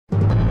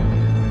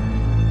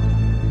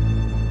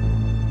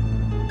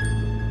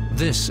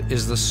This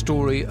is the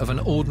story of an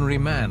ordinary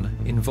man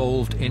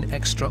involved in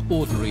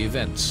extraordinary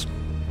events.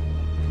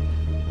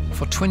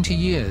 For 20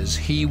 years,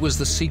 he was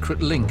the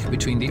secret link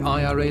between the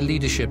IRA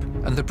leadership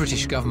and the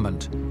British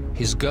government.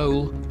 His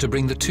goal, to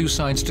bring the two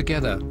sides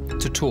together,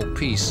 to talk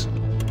peace.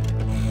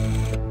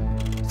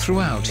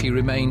 Throughout, he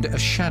remained a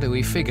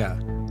shadowy figure,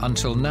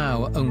 until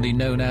now only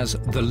known as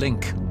the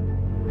Link.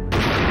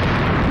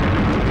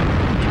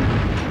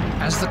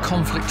 As the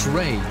conflict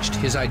raged,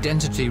 his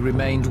identity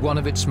remained one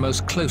of its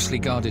most closely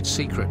guarded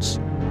secrets.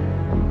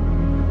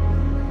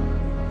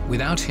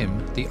 Without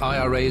him, the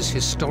IRA's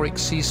historic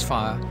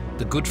ceasefire,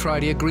 the Good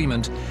Friday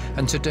Agreement,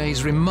 and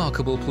today's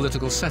remarkable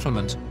political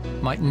settlement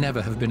might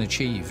never have been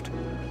achieved.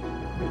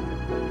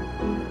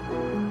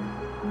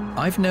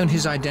 I've known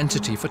his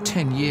identity for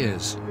 10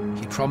 years.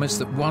 He promised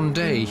that one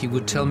day he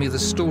would tell me the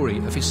story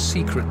of his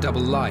secret double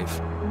life.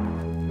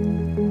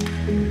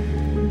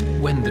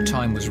 When the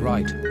time was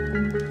right.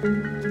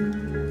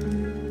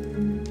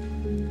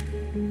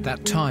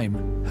 That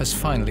time has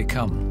finally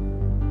come.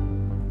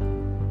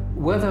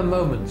 Were there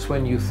moments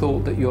when you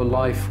thought that your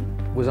life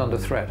was under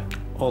threat?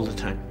 All the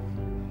time.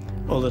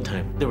 All the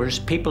time. There was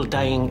people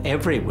dying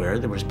everywhere.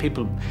 There was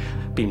people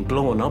being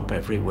blown up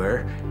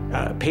everywhere.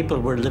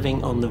 People were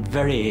living on the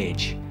very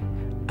edge.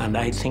 And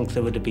I think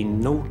there would have been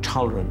no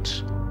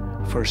tolerance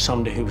for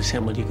somebody who was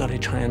saying, well, you've got to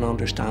try and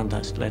understand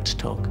us. Let's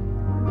talk.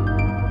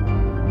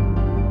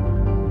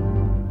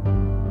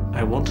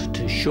 I wanted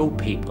to show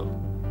people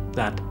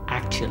that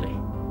actually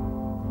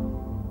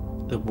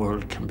the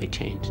world can be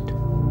changed.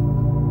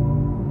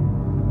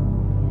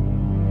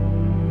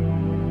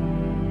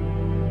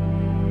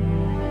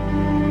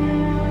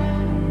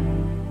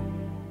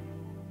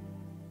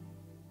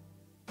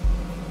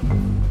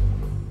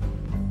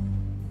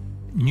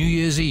 New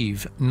Year's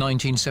Eve,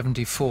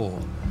 1974.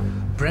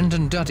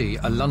 Brendan Duddy,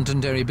 a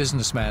Londonderry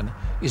businessman,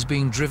 is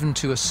being driven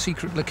to a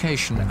secret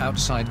location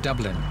outside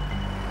Dublin.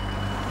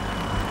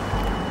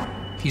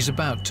 He's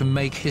about to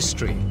make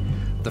history,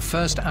 the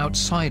first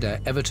outsider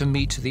ever to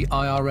meet the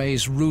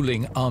IRA's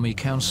ruling Army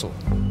Council.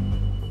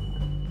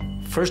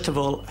 First of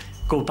all,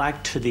 go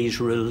back to these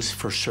rules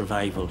for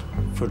survival,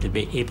 for to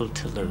be able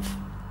to live.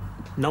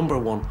 Number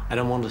one, I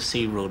don't want to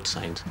see road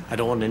signs. I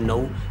don't want to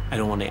know, I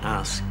don't want to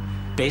ask.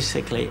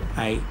 Basically,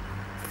 I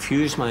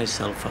fuse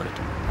myself out.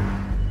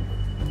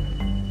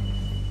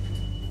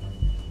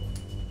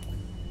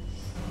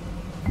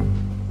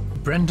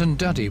 Brendan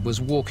Duddy was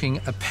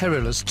walking a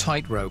perilous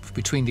tightrope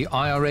between the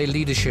IRA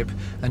leadership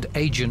and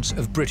agents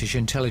of British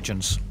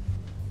intelligence.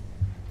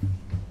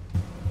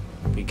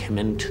 We came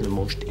into the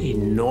most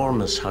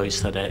enormous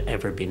house that I'd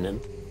ever been in.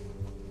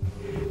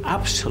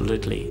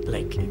 Absolutely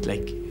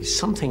like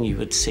something you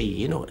would see,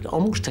 you know,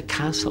 almost a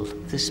castle,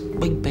 this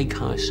big, big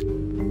house.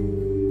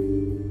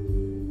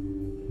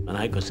 And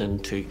I got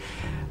into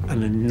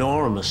an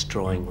enormous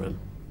drawing room,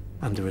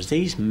 and there was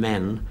these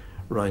men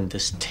round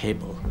this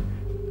table.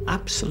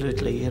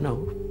 Absolutely, you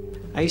know,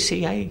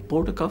 ICI,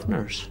 Board of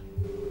Governors.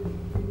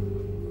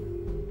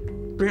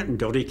 Brendan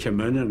Duddy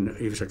came in and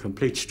he was a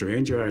complete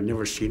stranger. I'd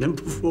never seen him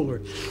before.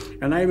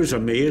 And I was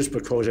amazed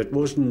because it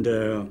wasn't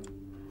on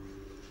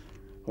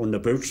the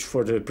books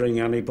to bring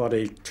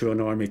anybody to an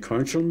Army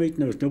Council meeting.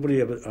 There was nobody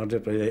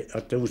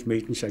at those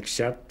meetings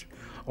except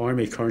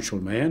Army Council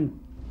men.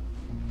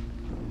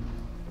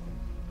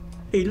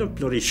 He looked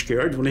bloody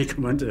scared when he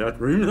came into that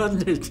room,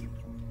 hadn't he?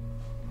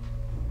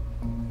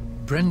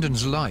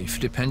 Brendan's life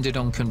depended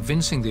on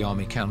convincing the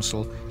Army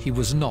Council he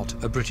was not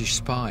a British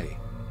spy.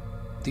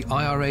 The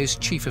IRA's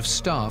Chief of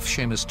Staff,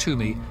 Seamus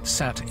Toomey,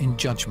 sat in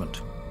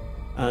judgment.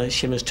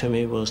 Seamus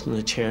Toomey was in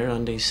the chair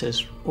and he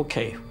says,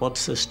 OK,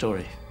 what's the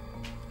story?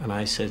 And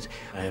I said,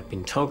 I have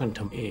been talking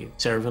to a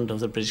servant of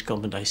the British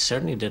government. I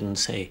certainly didn't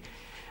say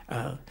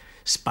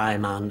spy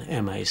man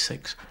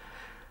MI6.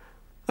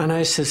 And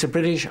I says, the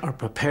British are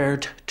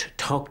prepared to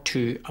talk to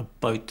you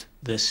about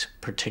this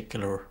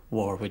particular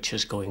war which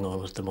is going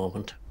on at the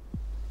moment.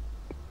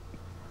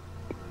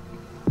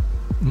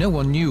 No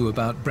one knew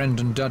about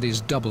Brendan Duddy's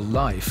double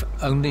life,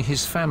 only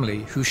his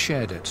family who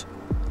shared it.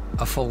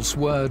 A false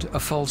word, a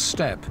false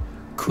step,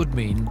 could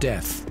mean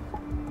death.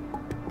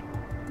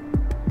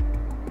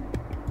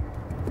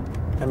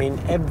 I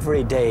mean,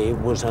 every day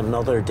was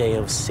another day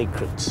of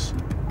secrets.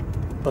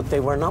 But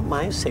they were not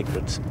my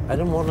secrets. I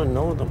didn't want to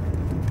know them.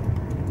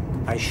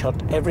 I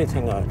shut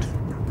everything out.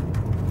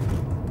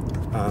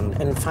 And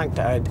in fact,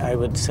 I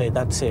would say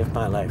that saved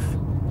my life.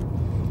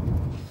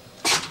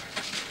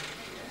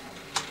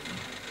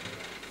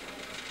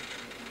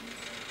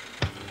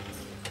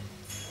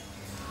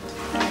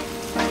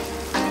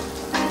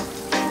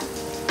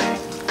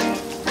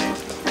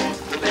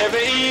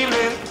 Every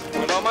evening,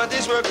 when all my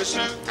day's work is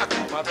through, I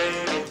cook my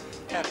baby.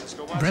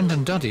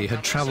 Brendan Duddy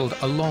had travelled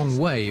a long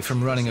way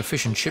from running a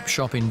fish and chip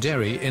shop in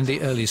Derry in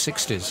the early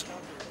 60s.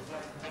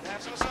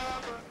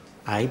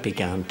 I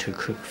began to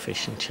cook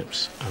fish and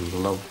chips and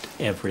loved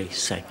every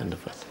second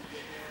of it.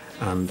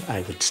 And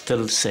I would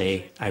still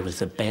say I was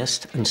the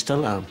best and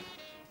still am.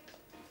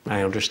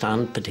 I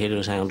understand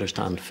potatoes, I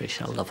understand fish,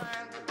 I love it.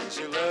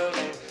 She loved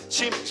me,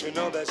 She makes me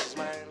know that she's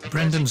mine.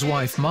 Brendan's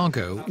wife,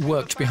 Margot,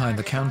 worked behind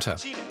the counter.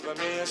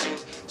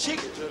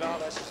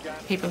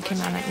 People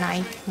came on at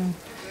night and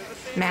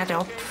met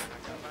up.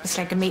 It was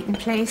like a meeting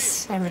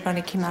place.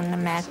 Everybody came on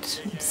and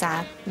met and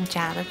sat and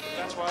chatted.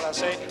 That's what I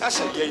say. I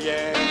say,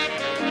 yeah,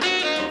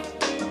 yeah.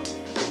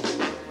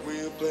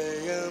 We'll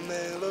play a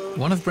melody.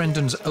 One of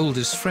Brendan's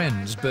oldest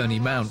friends, Bernie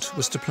Mount,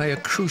 was to play a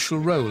crucial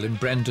role in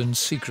Brendan's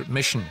secret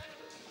mission.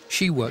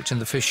 She worked in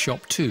the fish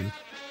shop too.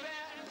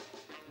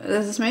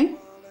 This is me.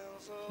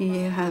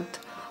 He had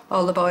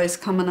all the boys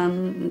coming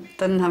in,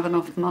 didn't have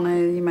enough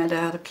money. You might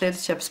have had a plate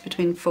of chips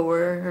between 4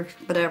 or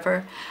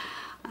whatever.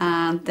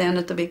 And then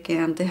at the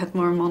weekend they had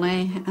more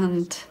money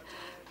and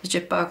the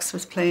jukebox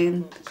was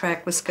playing, the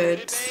crack was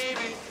good.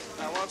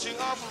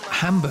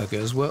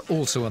 Hamburgers were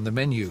also on the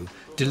menu,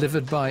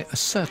 delivered by a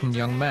certain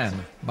young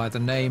man by the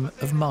name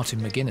of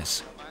Martin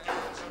McGuinness.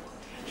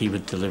 He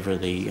would deliver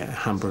the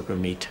hamburger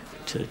meat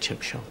to the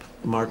chip shop.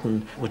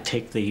 Martin would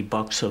take the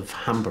box of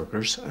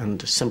hamburgers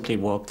and simply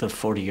walk the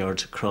 40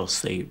 yards across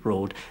the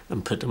road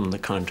and put them on the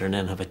counter and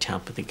then have a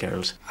chat with the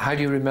girls. How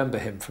do you remember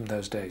him from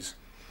those days?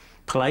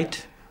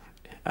 Polite,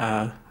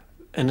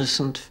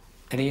 innocent.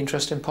 Any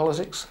interest in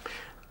politics?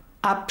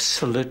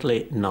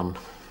 Absolutely none.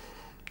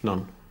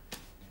 None.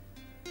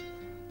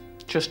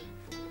 Just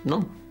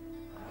none.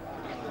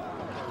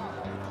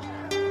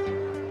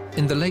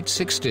 In the late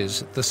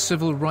 60s, the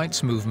civil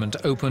rights movement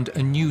opened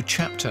a new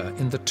chapter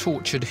in the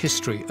tortured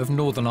history of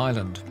Northern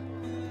Ireland.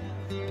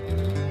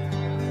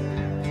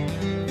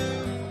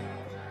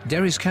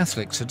 Derry's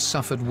Catholics had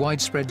suffered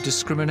widespread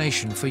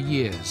discrimination for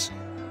years.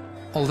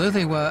 Although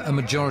they were a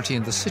majority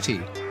in the city,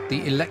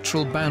 the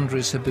electoral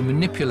boundaries had been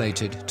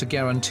manipulated to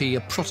guarantee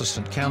a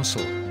Protestant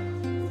council.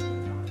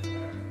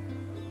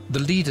 The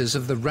leaders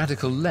of the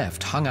radical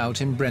left hung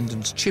out in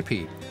Brendan's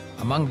chippy,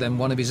 among them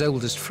one of his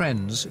oldest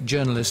friends,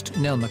 journalist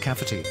Nell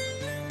McCafferty.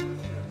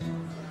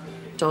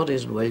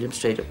 Toddy's in William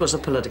Street. It was a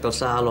political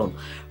salon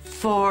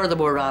for the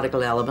more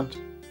radical element.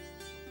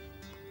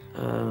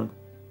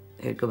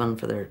 They'd come in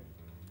for their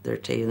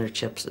tea and their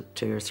chips at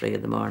 2 or 3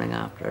 in the morning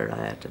after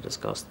I had to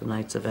discuss the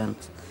night's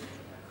events.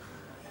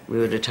 We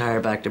would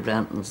retire back to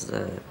Brenton's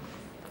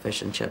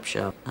fish and chip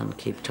shop and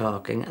keep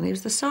talking. And he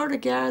was the sort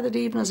of guy that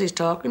even as he's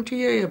talking to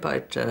you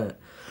about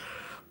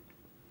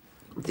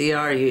the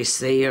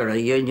RUC or a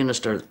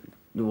unionist or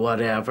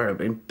whatever, I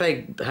mean,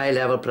 big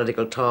high-level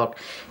political talk,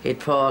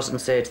 he'd pause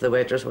and say to the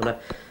waiters, well,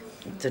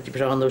 did you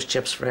put on those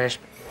chips fresh?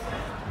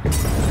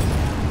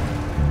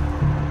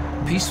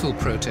 Peaceful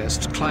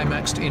protest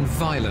climaxed in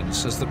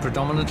violence as the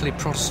predominantly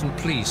Protestant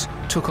police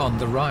took on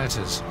the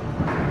rioters.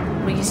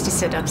 We used to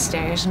sit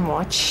upstairs and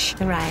watch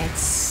the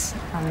riots,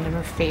 and they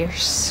were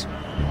fierce.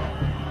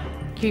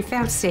 You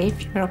felt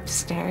safe. You were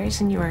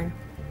upstairs and you were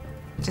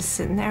just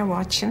sitting there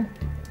watching.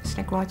 It's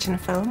like watching a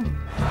film.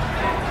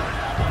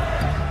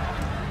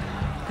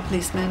 The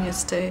policemen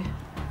used to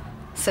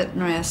sit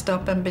and rest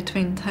up in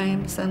between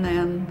times, and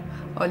then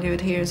all you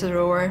would hear is a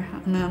roar,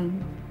 and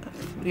then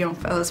young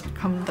fellas would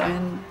come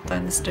down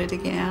the street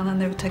again and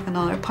they would take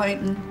another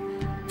pointing.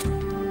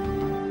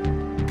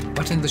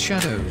 But in the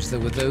shadows, there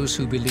were those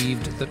who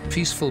believed that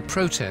peaceful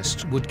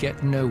protest would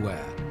get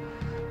nowhere.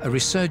 A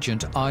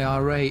resurgent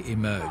IRA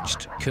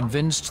emerged,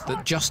 convinced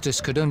that justice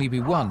could only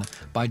be won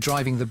by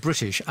driving the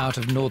British out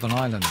of Northern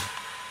Ireland.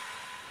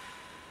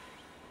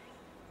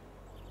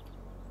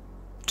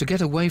 To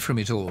get away from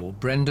it all,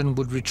 Brendan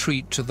would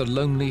retreat to the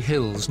lonely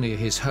hills near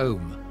his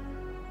home.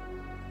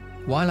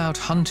 While out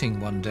hunting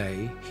one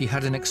day, he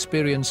had an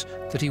experience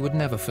that he would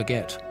never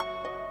forget.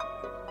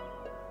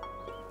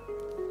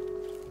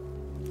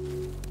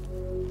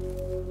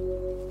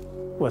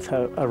 With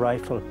a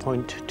rifle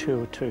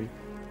 .202.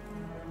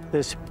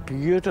 This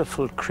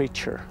beautiful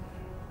creature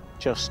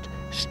just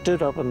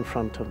stood up in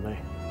front of me.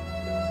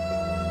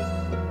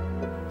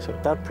 So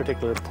at that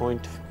particular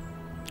point,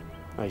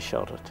 I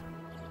shot it.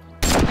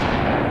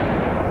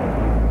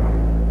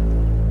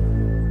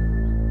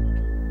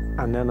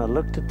 And then I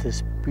looked at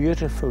this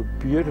beautiful,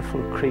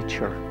 beautiful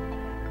creature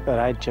that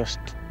I just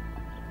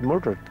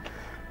murdered.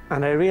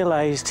 And I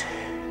realized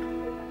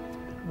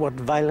what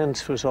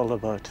violence was all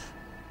about.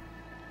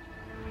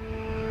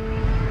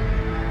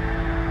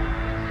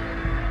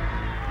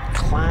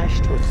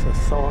 Clashed with the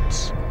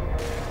thoughts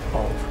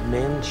of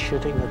men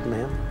shooting at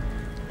men.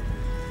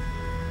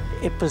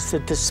 It was the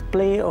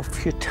display of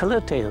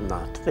futility in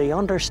that, the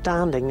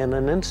understanding in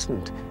an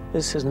instant,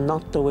 this is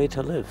not the way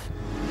to live.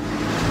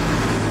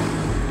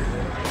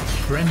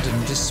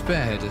 Brendan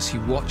despaired as he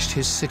watched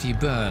his city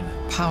burn,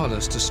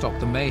 powerless to stop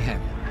the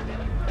mayhem.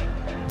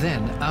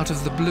 Then, out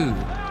of the blue,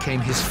 came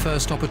his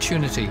first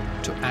opportunity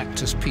to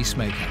act as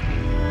peacemaker.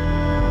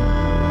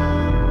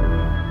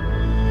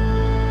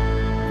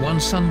 One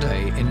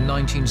Sunday in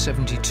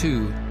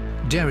 1972,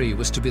 Derry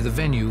was to be the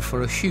venue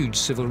for a huge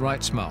civil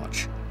rights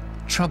march.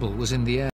 Trouble was in the air.